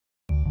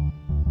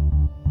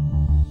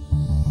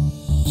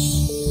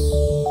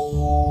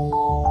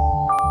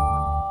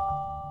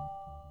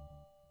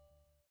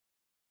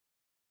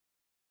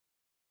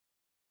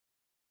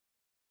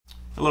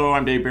Hello,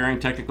 I'm Dave Bearing,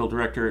 Technical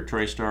Director at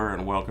TriStar,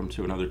 and welcome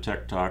to another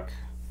Tech Talk.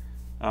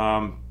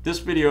 This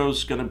video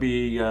is going to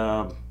be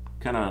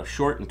kind of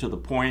short and to the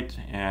point,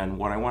 and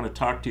what I want to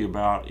talk to you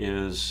about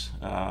is,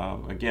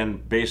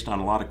 again, based on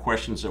a lot of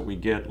questions that we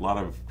get, a lot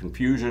of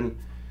confusion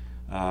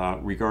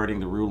regarding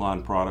the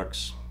Rulon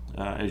products.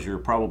 As you're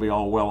probably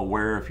all well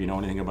aware, if you know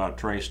anything about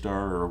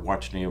TriStar or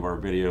watched any of our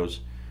videos,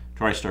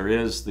 TriStar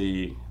is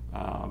the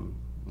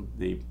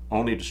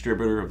only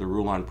distributor of the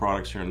Rulon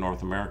products here in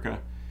North America.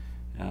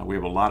 We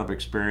have a lot of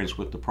experience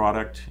with the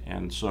product,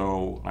 and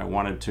so I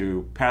wanted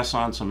to pass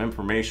on some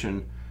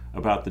information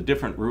about the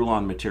different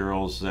Rulon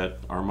materials that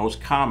are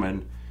most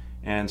common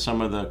and some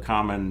of the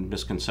common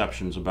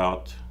misconceptions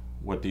about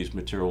what these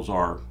materials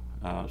are.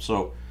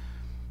 So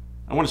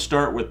I want to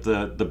start with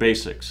the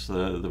basics,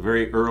 the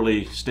very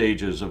early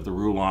stages of the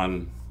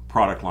Rulon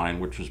product line,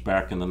 which was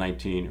back in the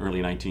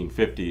early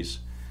 1950s.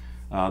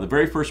 The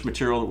very first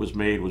material that was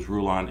made was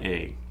Rulon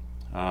A.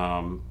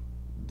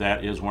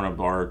 That is one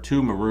of our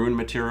two maroon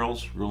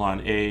materials.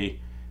 Rulon A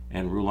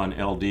and Rulon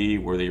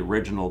LD were the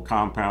original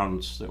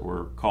compounds that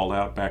were called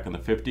out back in the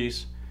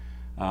 50s.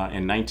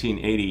 In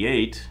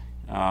 1988,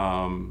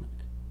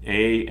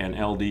 A and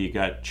LD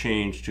got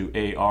changed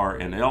to AR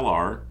and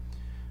LR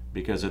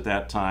because at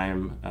that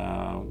time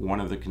one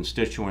of the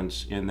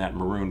constituents in that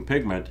maroon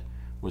pigment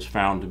was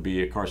found to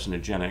be a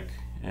carcinogenic,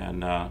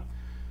 and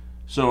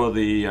so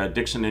the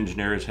Dixon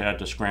engineers had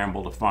to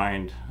scramble to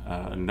find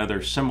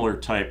another similar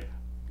type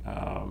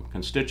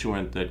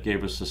constituent that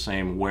gave us the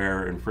same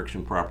wear and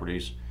friction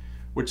properties,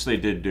 which they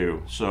did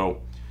do.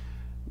 So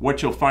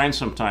what you'll find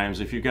sometimes,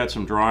 if you've got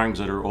some drawings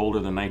that are older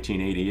than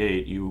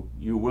 1988,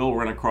 you will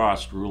run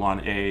across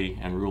Rulon A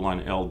and Rulon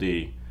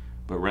LD,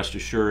 but rest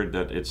assured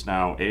that it's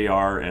now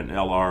AR and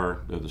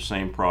LR. They're the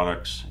same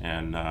products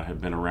and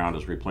have been around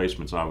as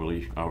replacements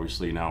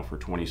obviously now for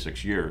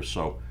 26 years,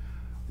 so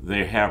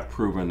they have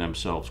proven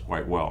themselves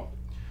quite well.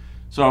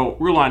 So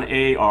Rulon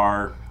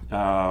AR,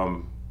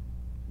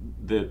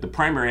 the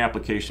primary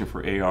application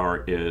for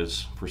AR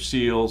is for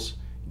seals,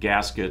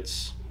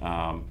 gaskets,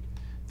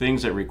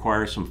 things that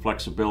require some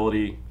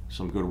flexibility,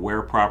 some good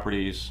wear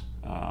properties.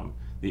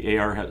 The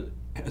AR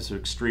has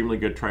extremely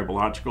good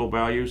tribological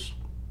values,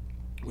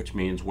 which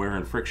means wear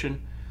and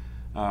friction.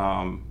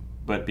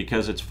 But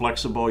because it's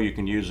flexible, you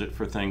can use it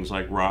for things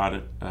like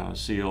rod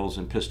seals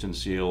and piston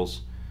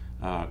seals,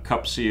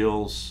 cup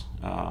seals,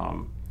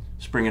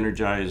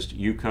 spring-energized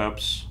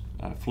U-cups,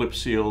 flip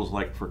seals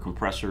like for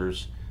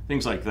compressors,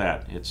 things like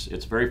that.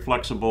 It's very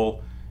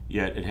flexible,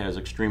 yet it has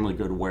extremely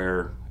good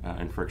wear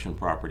and friction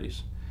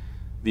properties.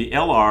 The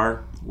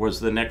LR was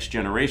the next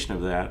generation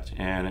of that,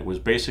 and it was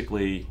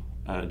basically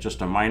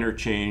just a minor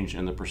change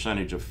in the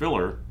percentage of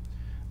filler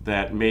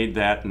that made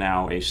that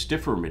now a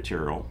stiffer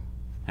material,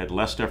 had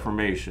less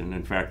deformation.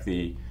 In fact,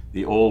 the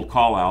old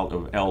call-out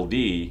of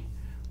LD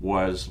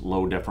was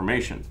low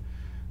deformation.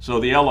 So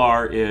the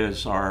LR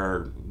is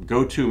our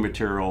go-to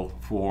material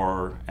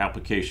for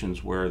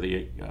applications where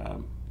the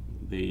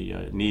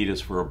need is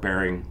for a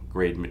bearing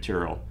grade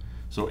material.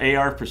 So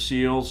AR for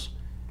seals,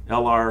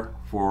 LR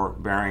for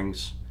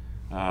bearings.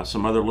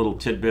 Some other little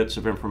tidbits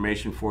of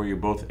information for you.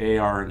 Both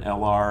AR and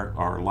LR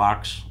are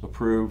LOX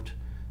approved.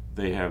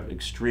 They have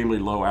extremely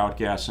low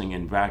outgassing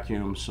in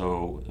vacuum,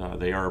 so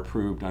they are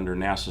approved under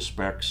NASA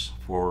specs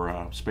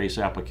for space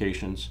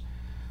applications.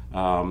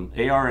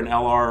 AR and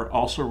LR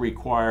also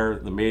require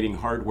the mating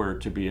hardware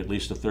to be at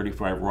least a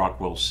 35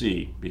 Rockwell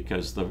C,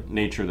 because the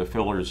nature of the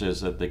fillers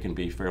is that they can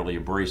be fairly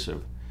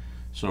abrasive.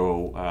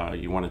 So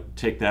you want to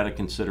take that into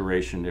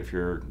consideration if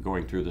you're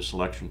going through the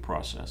selection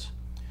process.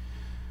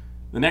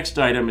 The next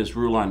item is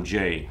Rulon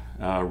J.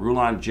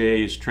 Rulon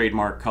J's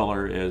trademark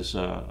color is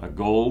a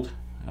gold.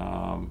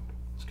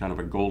 It's kind of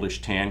a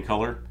goldish tan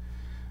color.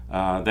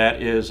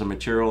 That is a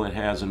material that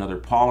has another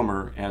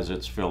polymer as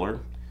its filler.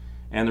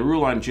 And the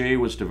Rulon J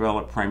was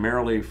developed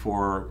primarily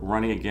for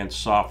running against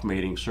soft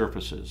mating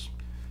surfaces.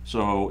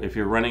 So if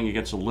you're running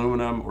against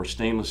aluminum or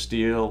stainless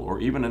steel or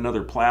even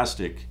another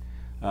plastic,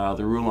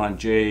 the Rulon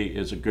J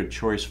is a good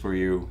choice for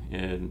you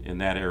in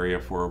that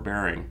area for a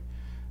bearing.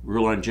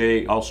 Rulon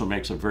J also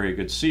makes a very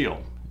good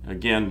seal.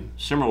 Again,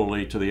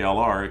 similarly to the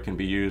LR, it can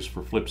be used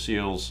for flip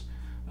seals,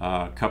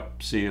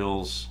 cup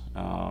seals,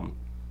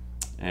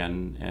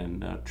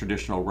 and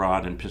traditional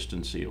rod and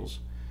piston seals.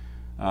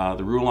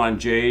 The Rulon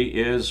J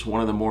is one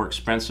of the more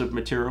expensive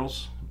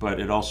materials, but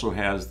it also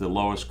has the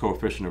lowest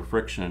coefficient of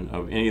friction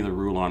of any of the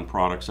Rulon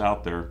products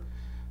out there,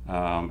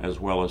 as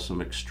well as some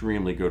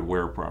extremely good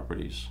wear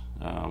properties.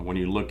 When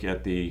you look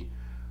at the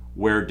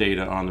wear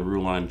data on the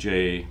Rulon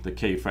J, the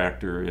K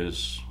factor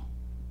is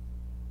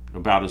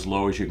about as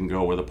low as you can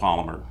go with a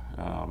polymer.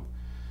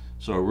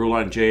 So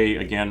Rulon J,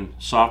 again,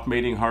 soft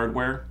mating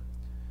hardware,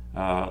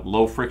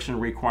 low friction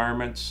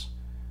requirements,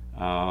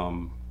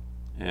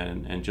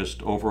 and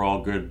just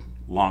overall good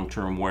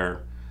long-term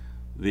wear.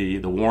 The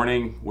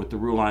warning with the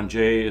Rulon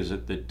J is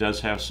that it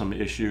does have some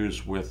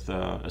issues with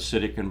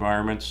acidic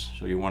environments,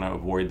 so you want to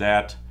avoid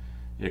that.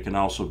 It can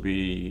also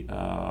be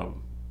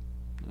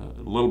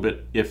a little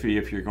bit iffy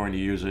if you're going to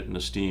use it in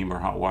a steam or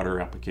hot water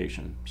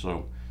application.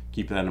 So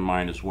keep that in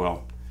mind as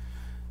well.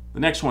 The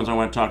next ones I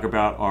want to talk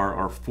about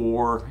are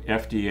 4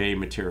 FDA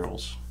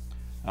materials.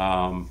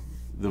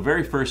 The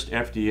very first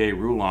FDA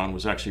Rulon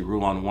was actually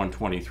Rulon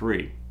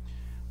 123,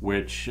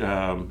 which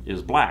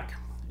is black.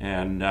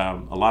 And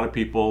a lot of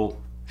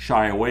people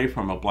shy away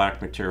from a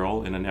black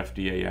material in an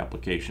FDA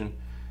application,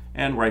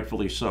 and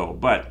rightfully so.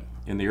 But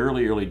in the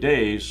early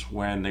days,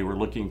 when they were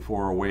looking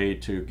for a way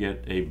to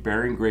get a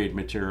bearing grade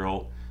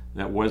material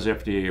that was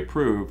FDA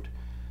approved,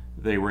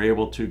 they were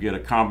able to get a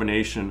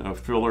combination of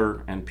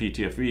filler and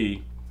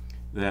PTFE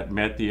that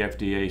met the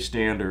FDA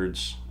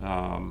standards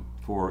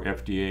for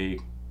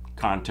FDA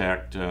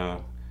contact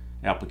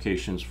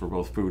applications for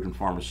both food and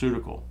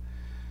pharmaceutical.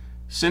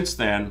 Since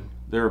then,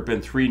 there have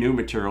been 3 new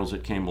materials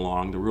that came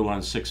along. The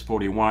Rulon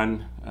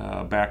 641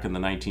 back in the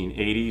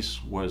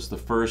 1980s was the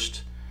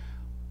first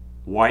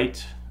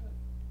white,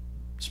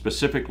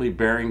 specifically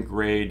bearing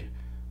grade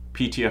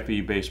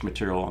PTFE based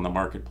material on the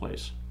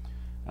marketplace.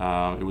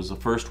 It was the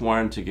first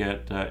one to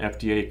get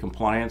FDA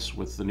compliance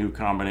with the new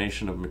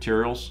combination of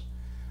materials.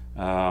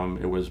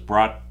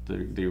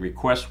 The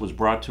request was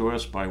brought to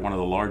us by one of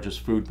the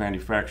largest food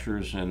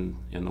manufacturers in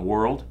the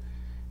world,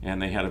 and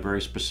they had a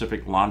very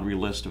specific laundry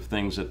list of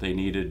things that they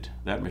needed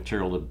that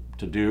material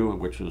to do,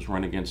 which was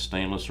run against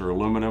stainless or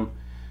aluminum.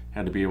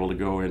 Had to be able to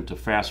go into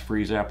fast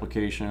freeze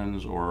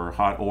applications or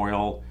hot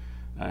oil.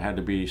 Had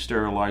to be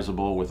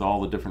sterilizable with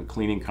all the different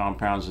cleaning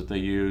compounds that they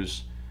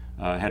use.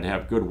 Had to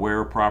have good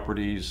wear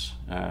properties,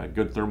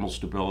 good thermal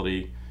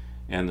stability.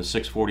 And the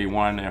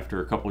 641,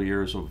 after a couple of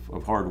years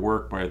of hard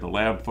work by the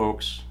lab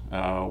folks,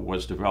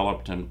 was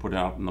developed and put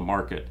out in the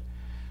market.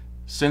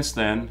 Since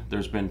then,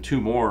 there's been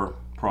 2 more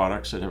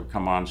products that have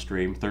come on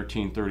stream,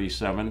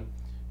 1337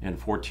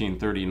 and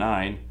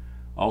 1439,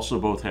 also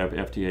both have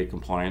FDA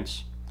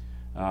compliance.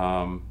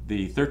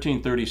 The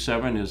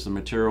 1337 is the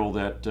material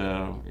that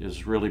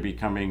is really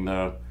becoming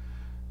the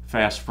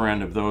fast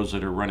friend of those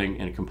that are running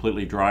in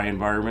completely dry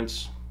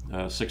environments.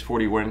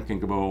 641 can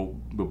go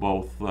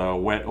both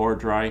wet or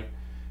dry.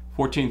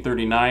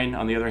 1439,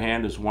 on the other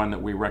hand, is one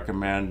that we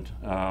recommend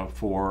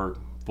for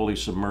fully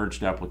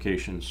submerged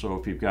applications. So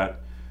if you've got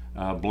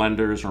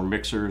blenders or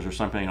mixers or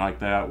something like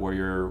that where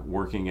you're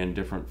working in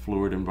different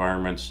fluid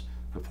environments,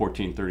 the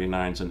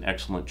 1439 is an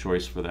excellent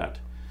choice for that.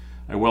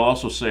 I will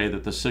also say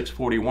that the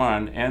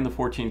 641 and the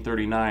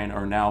 1439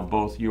 are now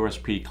both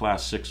USP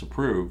Class 6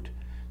 approved.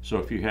 So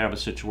if you have a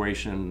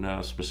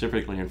situation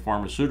specifically in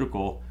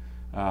pharmaceutical,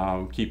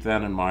 keep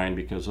that in mind,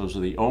 because those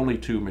are the only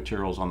 2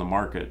 materials on the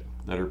market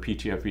that are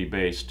PTFE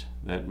based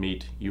that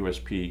meet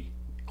USP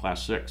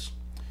Class 6.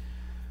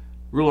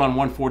 Rulon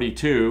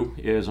 142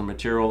 is a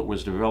material that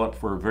was developed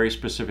for a very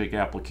specific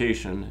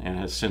application and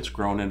has since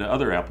grown into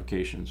other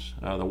applications.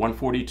 The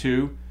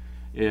 142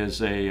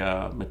 is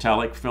a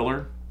metallic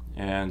filler,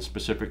 and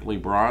specifically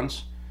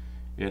bronze.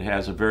 It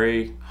has a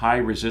very high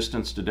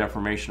resistance to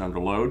deformation under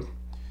load.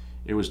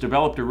 It was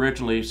developed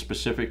originally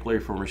specifically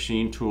for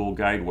machine tool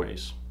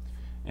guideways,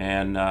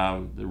 and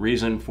the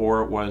reason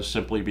for it was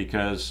simply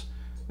because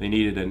they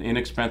needed an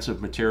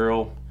inexpensive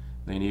material.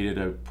 They needed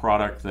a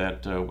product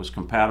that was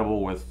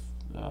compatible with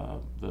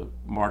the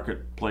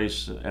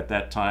marketplace at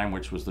that time,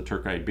 which was the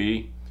Turkey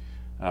B.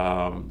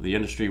 The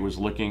industry was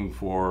looking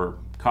for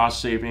cost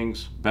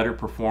savings, better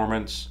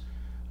performance,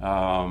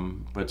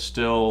 but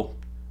still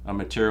a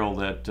material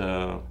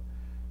that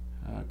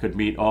could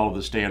meet all of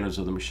the standards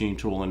of the machine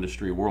tool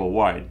industry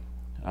worldwide.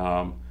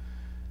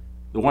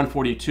 The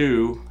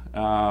 142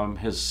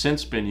 has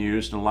since been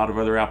used in a lot of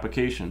other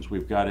applications.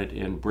 We've got it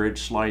in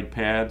bridge slide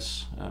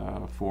pads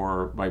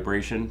for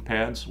vibration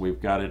pads.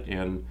 We've got it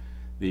in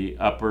the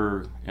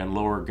upper and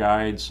lower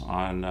guides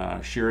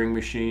on shearing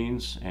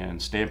machines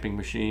and stamping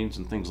machines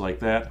and things like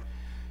that.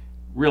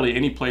 Really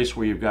any place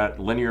where you've got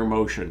linear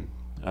motion,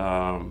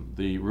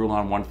 the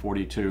Rulon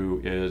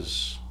 142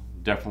 is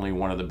definitely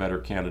one of the better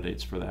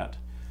candidates for that.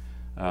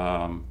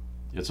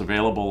 It's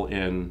available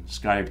in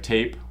skive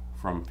tape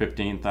from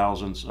 15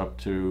 thousandths up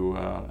to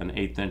an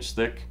 1/8 inch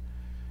thick,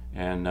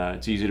 and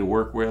it's easy to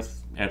work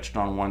with, etched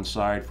on one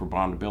side for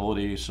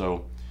bondability.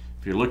 So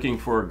if you're looking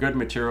for a good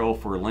material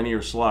for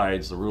linear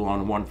slides, the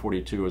Rulon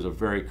 142 is a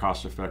very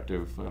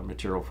cost-effective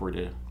material for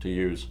you to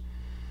use.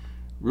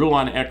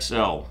 Rulon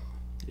XL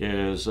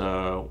is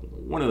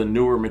one of the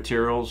newer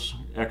materials.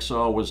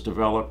 XL was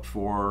developed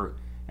for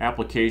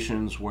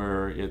applications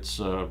where it's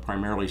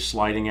primarily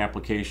sliding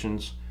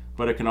applications,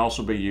 but it can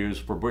also be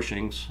used for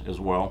bushings as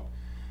well.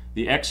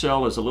 The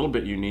XL is a little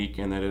bit unique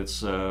in that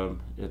it's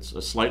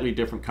a slightly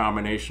different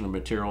combination of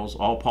materials,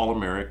 all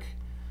polymeric,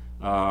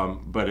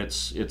 but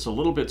it's a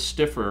little bit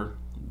stiffer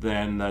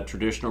than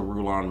traditional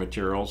Rulon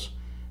materials,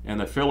 and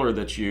the filler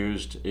that's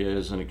used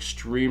is an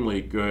extremely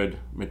good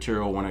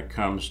material when it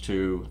comes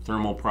to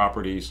thermal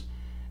properties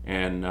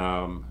and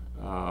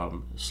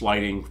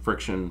sliding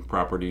friction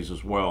properties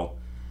as well.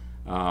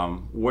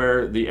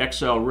 Where the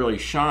XL really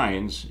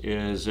shines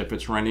is if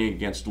it's running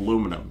against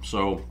aluminum.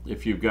 So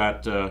if you've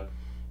got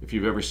If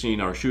you've ever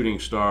seen our shooting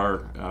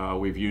star,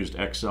 we've used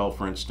XL,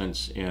 for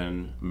instance,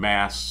 in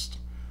masts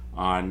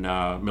on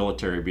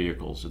military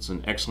vehicles. It's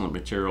an excellent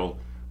material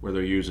where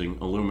they're using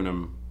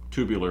aluminum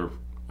tubular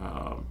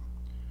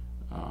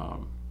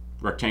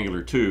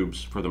rectangular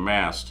tubes for the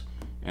mast,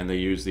 and they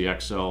use the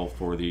XL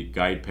for the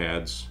guide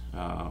pads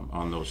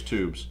on those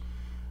tubes.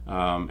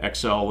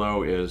 XL,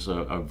 though, is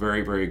a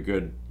very, very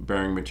good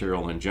bearing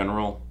material in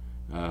general.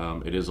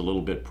 It is a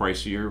little bit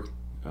pricier,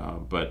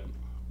 but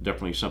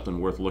definitely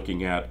something worth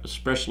looking at,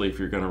 especially if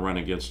you're going to run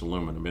against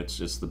aluminum.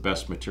 It's the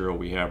best material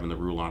we have in the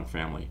Rulon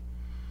family.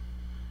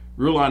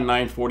 Rulon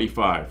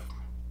 945.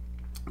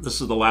 This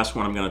is the last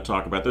one I'm going to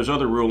talk about. There's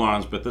other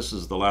Rulons, but this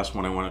is the last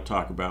one I want to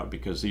talk about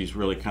because these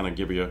really kind of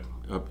give you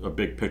a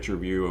big picture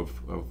view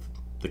of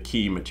the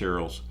key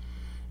materials.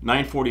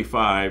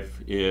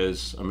 945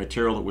 is a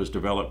material that was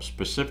developed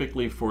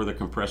specifically for the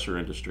compressor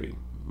industry,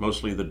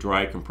 mostly the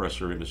dry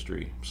compressor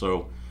industry.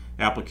 So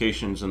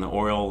applications in the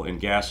oil and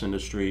gas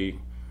industry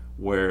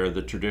where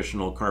the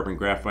traditional carbon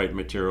graphite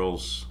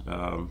materials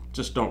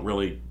just don't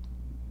really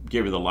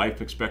give you the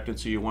life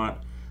expectancy you want.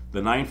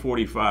 The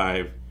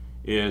 945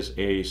 is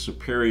a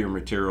superior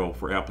material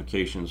for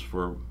applications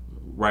for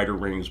rider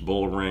rings,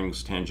 bull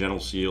rings, tangential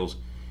seals.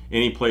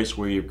 Any place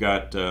where you've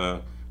got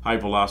high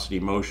velocity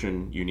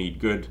motion, you need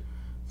good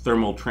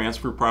thermal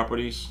transfer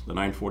properties. The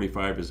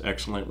 945 is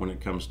excellent when it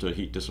comes to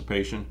heat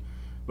dissipation,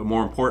 but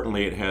more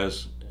importantly, it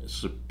has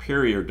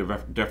superior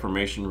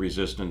deformation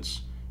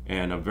resistance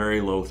and a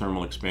very low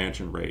thermal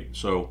expansion rate.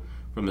 So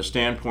from the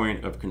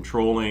standpoint of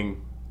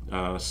controlling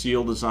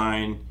seal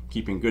design,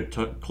 keeping good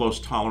close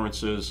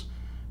tolerances,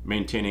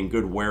 maintaining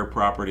good wear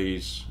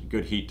properties,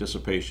 good heat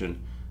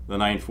dissipation, the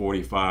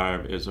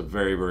 945 is a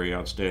very, very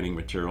outstanding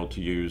material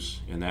to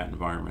use in that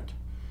environment.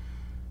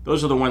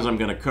 Those are the ones I'm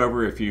going to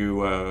cover. If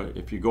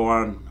you go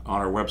on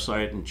our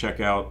website and check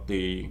out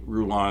the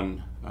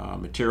Rulon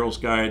Materials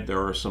Guide,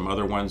 there are some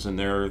other ones in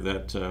there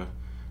that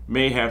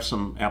may have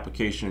some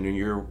application in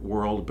your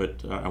world,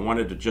 but I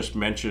wanted to just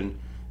mention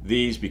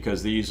these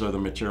because these are the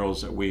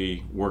materials that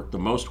we work the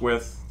most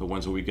with, the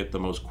ones that we get the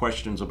most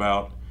questions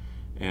about.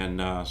 And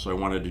so I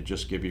wanted to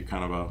just give you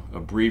kind of a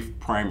brief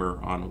primer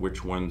on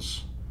which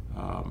ones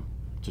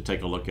to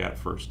take a look at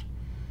first.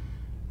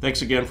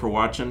 Thanks again for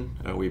watching.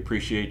 We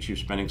appreciate you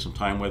spending some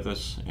time with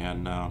us.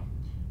 And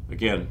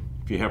again,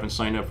 if you haven't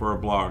signed up for our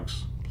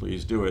blogs,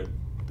 please do it.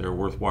 They're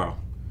worthwhile.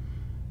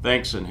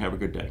 Thanks and have a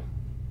good day.